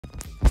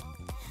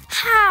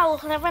Hello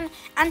everyone,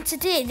 and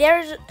today there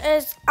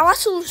is a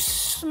little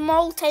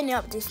small tiny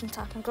update in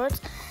tapping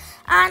cards,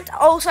 and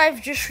also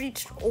I've just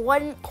reached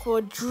 1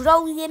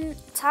 quadrillion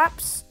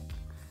taps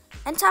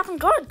in tapping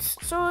cards.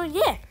 So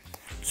yeah,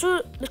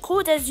 so the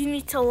code is you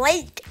need to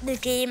like the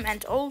game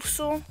and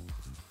also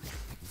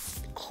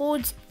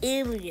code's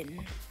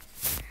alien.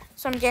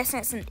 So I'm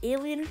guessing it's an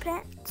alien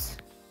pet.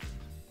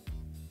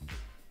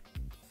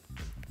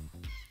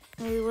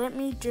 Now let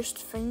me just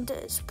find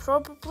it. It's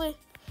probably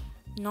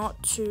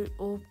not too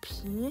OP.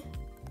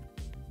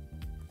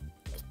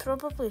 It's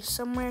probably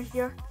somewhere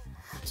here.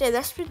 So yeah,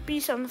 this would be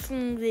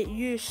something that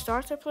you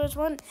starter players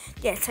want.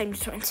 Yeah,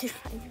 times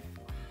 25.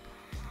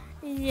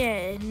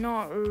 Yeah,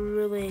 not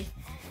really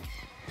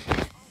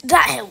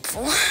that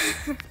helpful.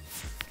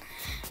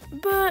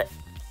 But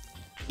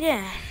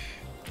yeah,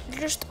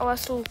 just a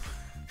little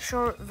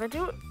short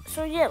video.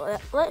 So yeah,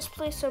 let's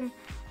play some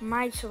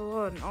My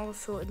Salon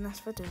also in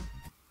this video.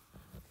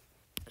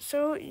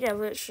 So yeah,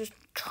 let's just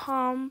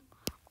come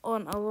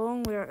on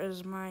along. Where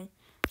is my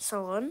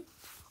salon?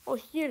 Oh,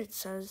 here it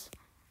says.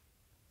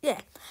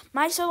 Yeah,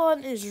 my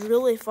salon is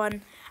really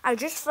fun. I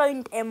just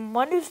found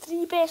one of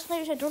the best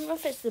layouts. I don't know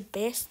if it's the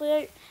best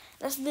layout.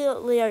 This is the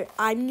layout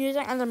I'm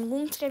using, and I'm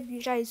going to give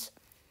you guys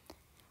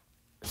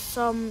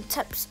some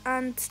tips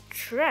and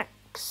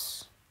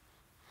tricks.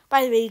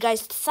 By the way,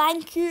 guys,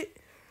 thank you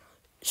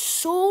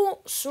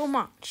so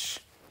much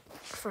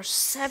for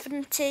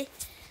 70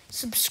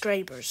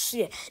 subscribers. So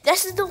yeah,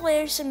 this is the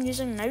layers I'm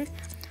using now.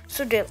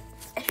 So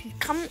if you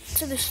come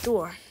to the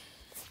store,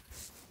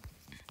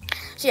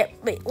 so yeah,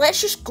 wait,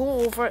 let's just go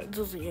over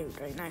the layout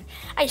right now.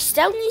 I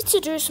still need to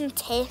do some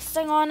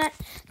testing on it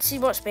to see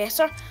what's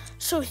better.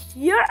 So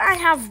here I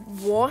have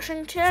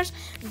washing chairs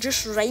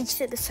just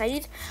right at the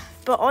side,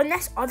 but on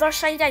this other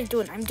side I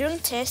don't. I'm doing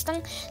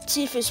testing to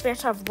see if it's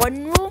better to have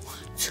 1 row,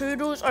 2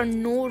 rows, or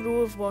no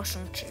row of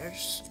washing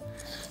chairs.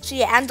 So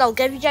yeah, and I'll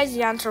give you guys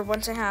the answer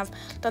once I have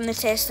done the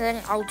testing.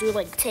 I'll do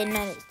like 10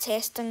 minutes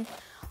testing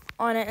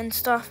on it and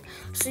stuff.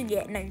 So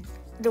yeah, now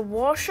the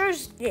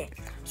washers, yeah.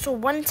 So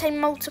 1 time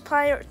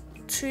multiplier,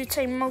 2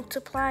 time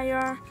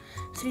multiplier,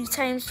 3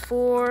 times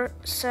 4,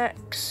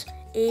 6,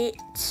 8,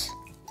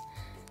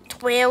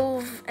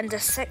 12, and a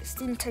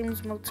 16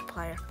 times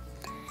multiplier.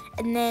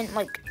 And then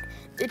like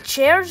the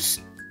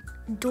chairs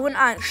don't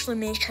actually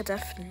make a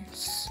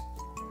difference.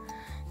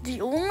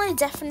 The only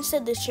difference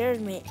that the chairs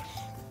make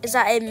is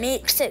that it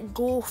makes it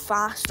go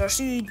faster.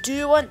 So you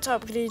do want to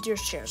upgrade your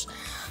chairs.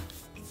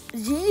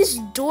 These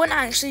don't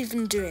actually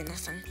even do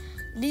anything.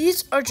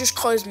 These are just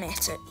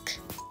cosmetic.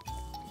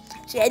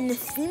 So yeah, in the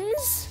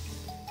themes,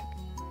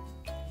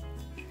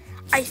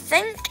 I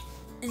think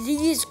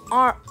these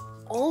are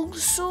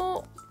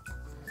also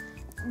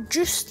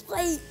just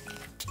like,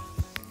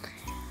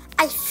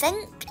 I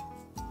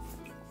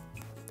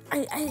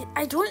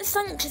don't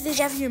think they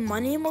give you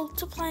money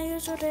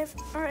multipliers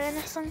or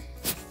anything.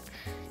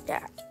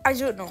 Yeah, I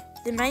don't know.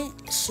 They might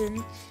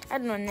soon. I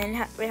don't know. And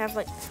then we have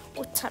like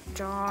tip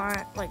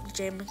jar, like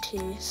gem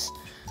case,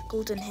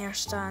 golden hair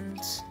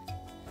stands.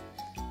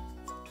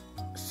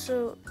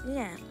 So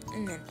yeah,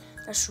 and then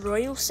this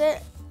royal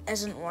set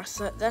isn't worth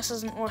it. This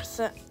isn't worth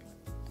it.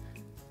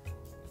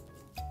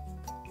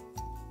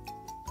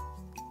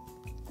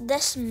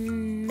 This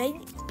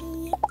might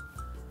be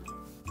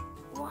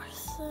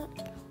worth it.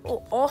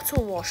 Oh,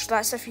 auto wash.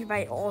 That's if you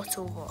buy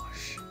auto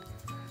wash.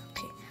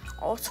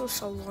 Auto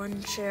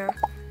salon chair.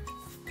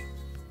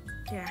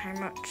 Yeah, how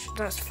much?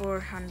 That's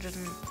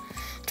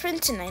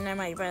 429. I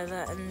might buy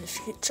that in the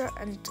future.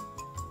 And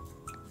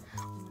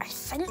I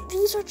think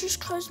these are just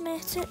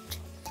cosmetic.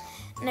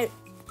 Now,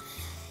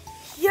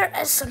 here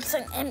is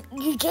something.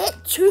 You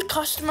get 2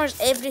 customers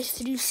every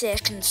 3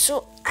 seconds.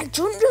 So I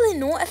don't really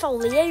know if a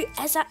layout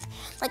is a,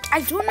 like,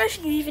 I don't know if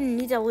you even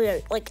need a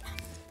layout. Like,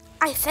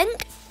 I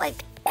think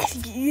like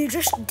if you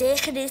just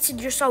decorated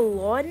your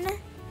salon,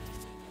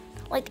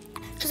 like,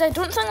 because I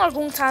don't think they're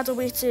going to add a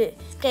way to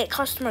get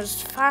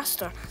customers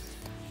faster.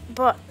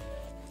 But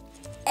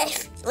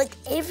if like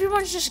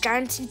everyone's just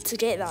guaranteed to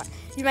get that,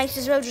 you might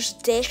as well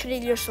just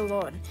decorate your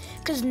salon.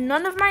 Because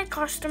none of my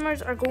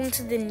customers are going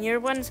to the near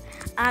ones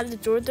at the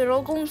door. They're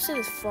all going to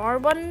the far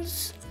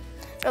ones.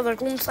 Or they're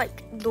going to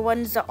like the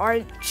ones that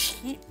aren't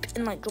cheap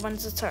and like the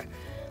ones that are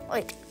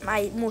like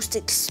my most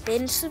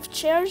expensive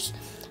chairs.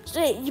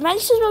 So you might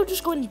as well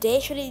just go and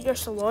decorate your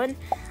salon.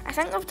 I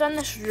think I've done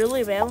this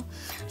really well.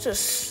 So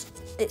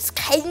it's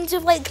kind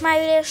of like my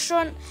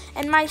restaurant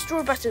in my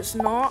store, but it's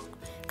not,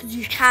 because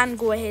you can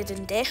go ahead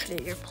and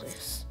decorate your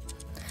place.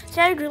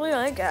 So I really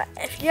like it.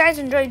 If you guys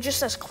enjoyed just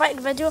this quick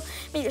video,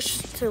 make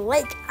sure to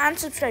like and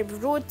subscribe.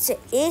 Road to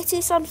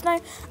 80 subs now,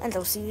 and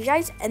I'll see you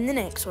guys in the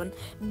next one.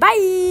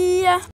 Bye!